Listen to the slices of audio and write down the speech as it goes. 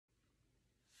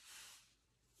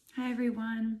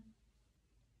everyone.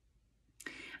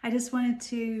 I just wanted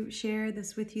to share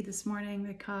this with you this morning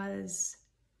because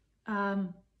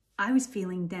I was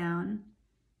feeling down.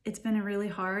 It's been a really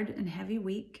hard and heavy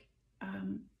week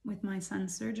with my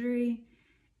son's surgery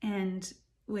and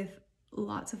with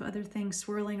lots of other things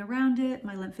swirling around it.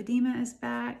 My lymphedema is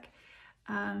back.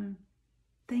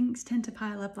 Things tend to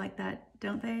pile up like that,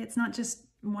 don't they? It's not just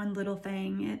one little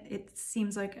thing. It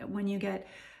seems like when you get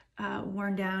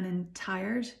worn down and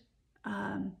tired,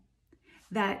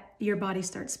 that your body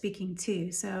starts speaking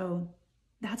too. So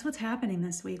that's what's happening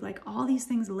this week. Like all these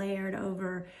things layered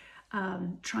over,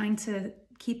 trying to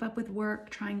keep up with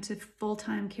work, trying to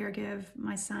full-time caregive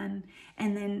my son,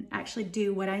 and then actually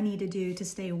do what I need to do to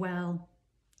stay well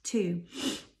too,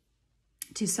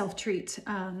 to self-treat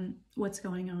what's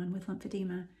going on with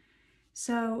lymphedema.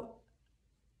 So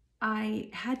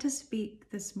I had to speak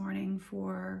this morning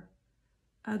for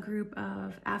a group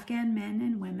of Afghan men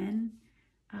and women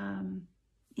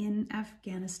in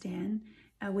Afghanistan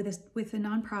with a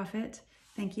nonprofit,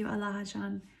 thank you Allah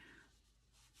Jan,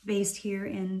 based here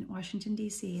in Washington,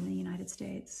 D.C. in the United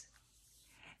States.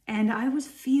 And I was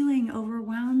feeling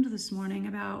overwhelmed this morning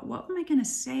about what am I going to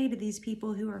say to these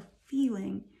people who are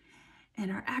feeling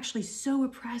and are actually so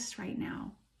oppressed right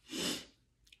now,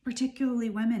 particularly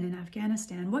women in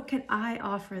Afghanistan. What could I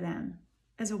offer them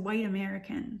as a white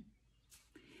American?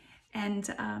 And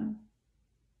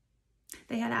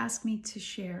they had asked me to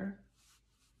share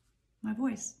my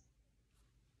voice.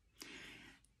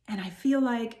 And I feel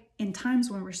like in times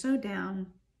when we're so down,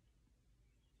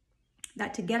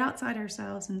 that to get outside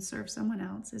ourselves and serve someone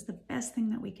else is the best thing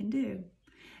that we can do.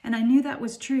 And I knew that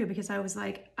was true because I was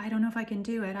like, I don't know if I can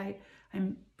do it.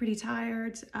 I'm pretty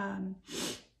tired.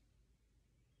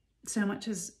 So much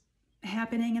is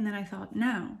happening. And then I thought,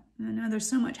 no, there's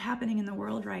so much happening in the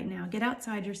world right now. Get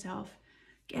outside yourself.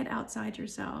 Get outside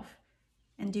yourself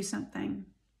and do something.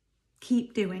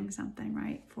 Keep doing something,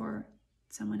 right, for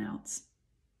someone else.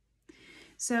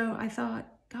 So I thought,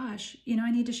 gosh,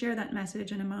 I need to share that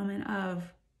message in a moment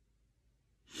of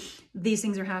these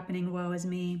things are happening, woe is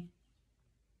me,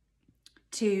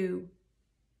 to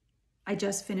I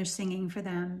just finished singing for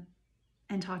them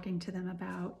and talking to them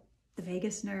about the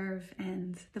vagus nerve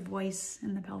and the voice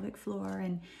and the pelvic floor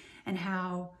and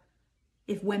how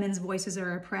if women's voices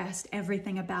are oppressed,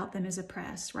 everything about them is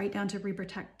oppressed, right down to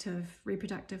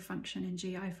reproductive function and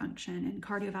GI function and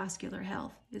cardiovascular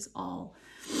health is all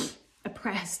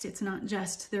oppressed. It's not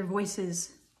just their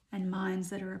voices and minds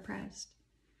that are oppressed.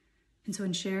 And so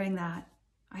in sharing that,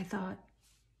 I thought,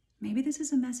 maybe this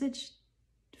is a message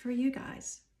for you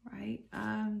guys, right?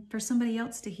 For somebody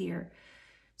else to hear.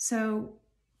 So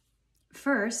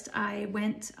first I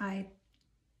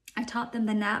taught them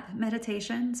the nap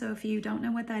meditation. So if you don't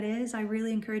know what that is, I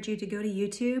really encourage you to go to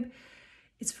YouTube.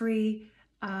 It's free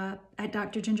at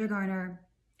Dr. Ginger Garner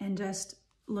and just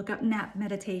look up nap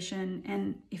meditation.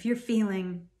 And if you're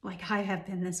feeling like I have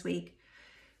been this week,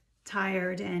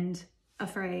 tired and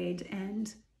afraid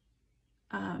and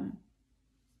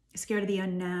scared of the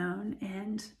unknown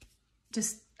and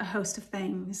just a host of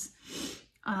things,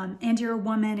 and you're a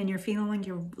woman and you're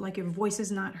feeling like your voice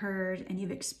is not heard and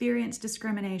you've experienced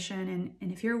discrimination,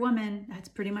 and if you're a woman, that's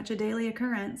pretty much a daily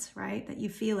occurrence, right, that you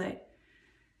feel it,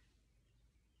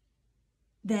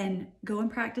 then go and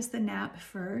practice the nap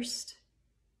first.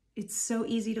 It's so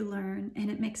easy to learn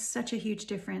and it makes such a huge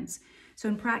difference. So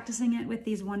in practicing it with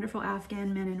these wonderful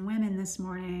Afghan men and women this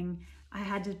morning, I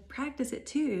had to practice it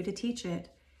too, to teach it.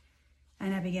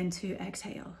 And I began to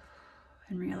exhale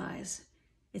and realize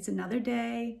it's another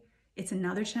day, it's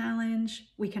another challenge.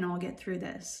 We can all get through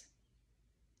this,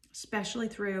 especially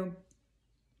through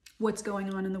what's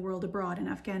going on in the world abroad in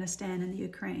Afghanistan and the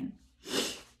Ukraine.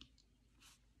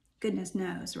 Goodness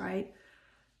knows, right?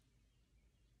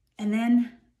 And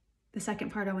then the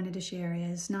second part I wanted to share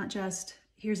is not just,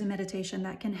 here's a meditation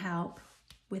that can help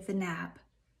with the nap,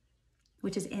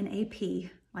 which is NAP,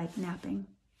 like napping.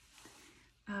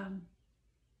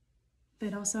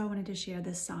 But also I wanted to share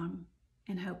this song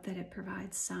and hope that it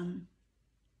provides some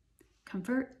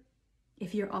comfort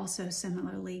if you're also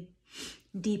similarly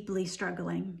deeply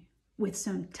struggling with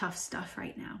some tough stuff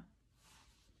right now.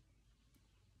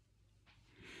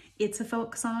 It's a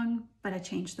folk song, but I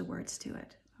changed the words to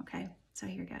it, okay? So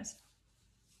here goes.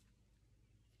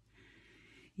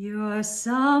 You're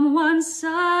someone's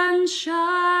sunshine,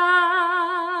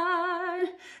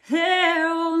 their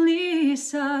only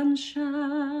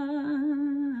sunshine.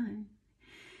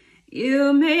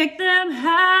 You make them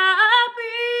happy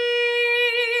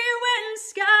when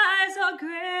skies are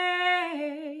gray.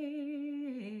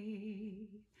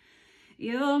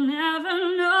 You'll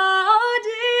never know,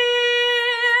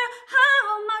 dear,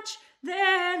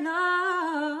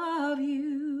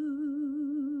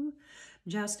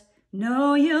 Just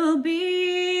know you'll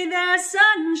be their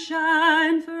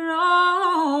sunshine for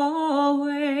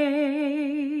always.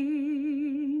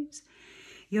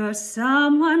 You're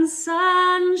someone's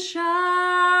sunshine,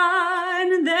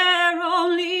 their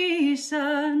only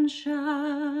sunshine.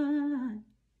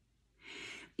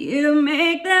 You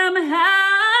make them happy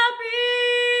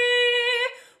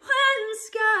when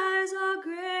skies are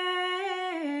gray.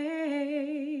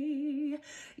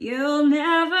 You'll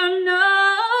never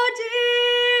know,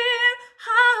 dear,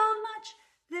 how much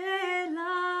they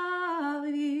love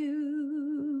you.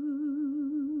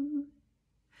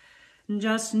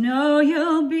 Just know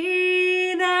you'll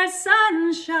be their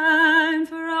sunshine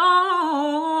for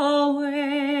always.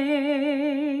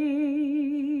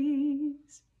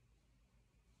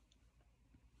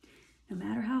 No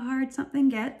matter how hard something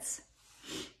gets,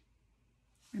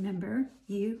 remember,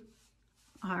 you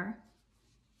are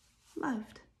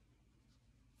loved.